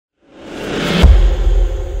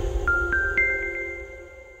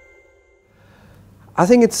I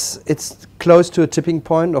think it's close to a tipping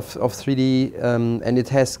point of 3D, and it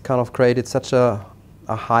has kind of created such a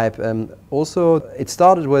hype. Also, it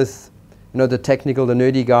started with, you know, the technical, the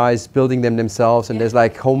nerdy guys building them themselves, and there's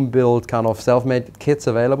like home-built kind of self-made kits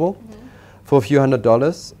available for a few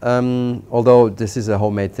 $100s, although this is a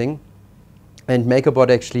homemade thing. And MakerBot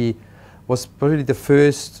actually was probably the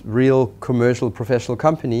first real commercial professional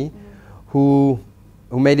company who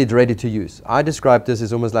made it ready to use. I describe this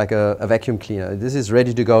as almost like a vacuum cleaner. This is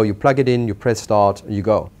ready to go. You plug it in, you press start, and you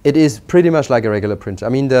go. It is pretty much like a regular printer. I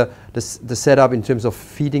mean, the setup in terms of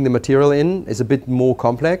feeding the material in is a bit more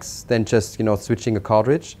complex than just, you know, switching a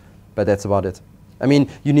cartridge, but that's about it. I mean,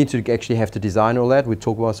 you need to actually have to design all that. We'll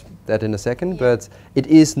talk about that in a second, but it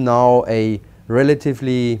is now a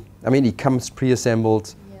relatively, I mean, it comes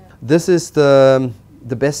pre-assembled. This is the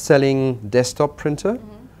best-selling desktop printer.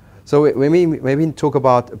 So when we talk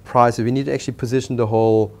about price, we need to actually position the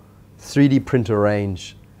whole 3D printer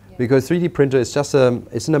range, because 3D printer is just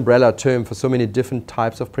it's an umbrella term for so many different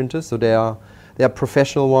types of printers. So there are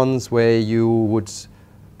professional ones where you would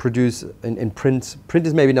produce and print. Print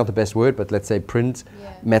is maybe not the best word, but let's say print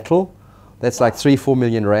metal. That's like 3-4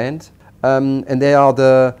 million rand. And there are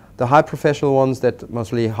the high professional ones that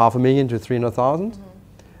mostly 500,000 to 300,000.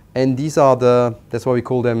 And these are that's why we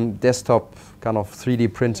call them desktop kind of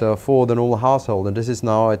 3D printer for the normal household. And this is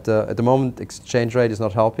now at the moment, exchange rate is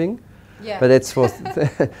not helping. But it's for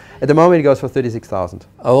at the moment it goes for 36,000.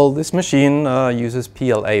 Well, this machine uses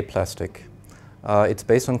PLA plastic. It's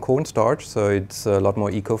based on cornstarch, so it's a lot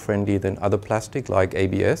more eco-friendly than other plastic like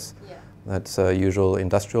ABS. That's usual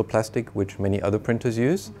industrial plastic, which many other printers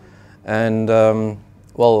use. And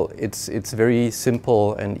well, it's very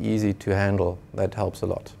simple and easy to handle. That helps a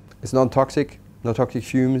lot. It's non-toxic, no toxic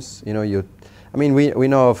fumes. You know, I mean, we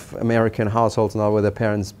know of American households now where their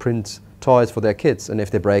parents print toys for their kids, and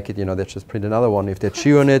if they break it, you know, they just print another one. If they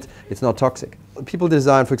chew on it, it's not toxic. People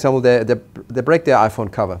design, for example, they break their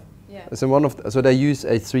iPhone cover. So they use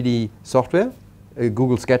a 3D software.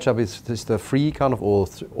 Google SketchUp is just the free kind of, or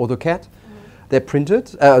AutoCAD. They print it,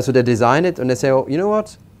 so they design it, and they say, oh, you know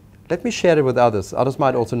what? Let me share it with others. Others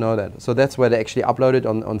might also know that. So that's where they actually upload it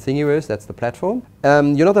on Thingiverse. That's the platform.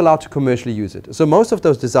 You're not allowed to commercially use it. So most of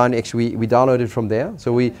those designs, actually, we downloaded from there.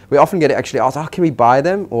 So we often get actually asked, oh, can we buy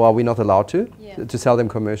them? Or are we not allowed to sell them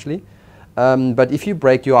commercially? But if you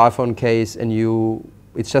break your iPhone case and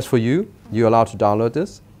it's just for you, you're allowed to download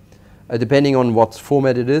this. Depending on what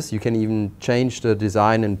format it is, you can even change the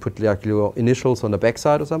design and put like your initials on the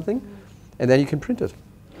backside or something. And then you can print it.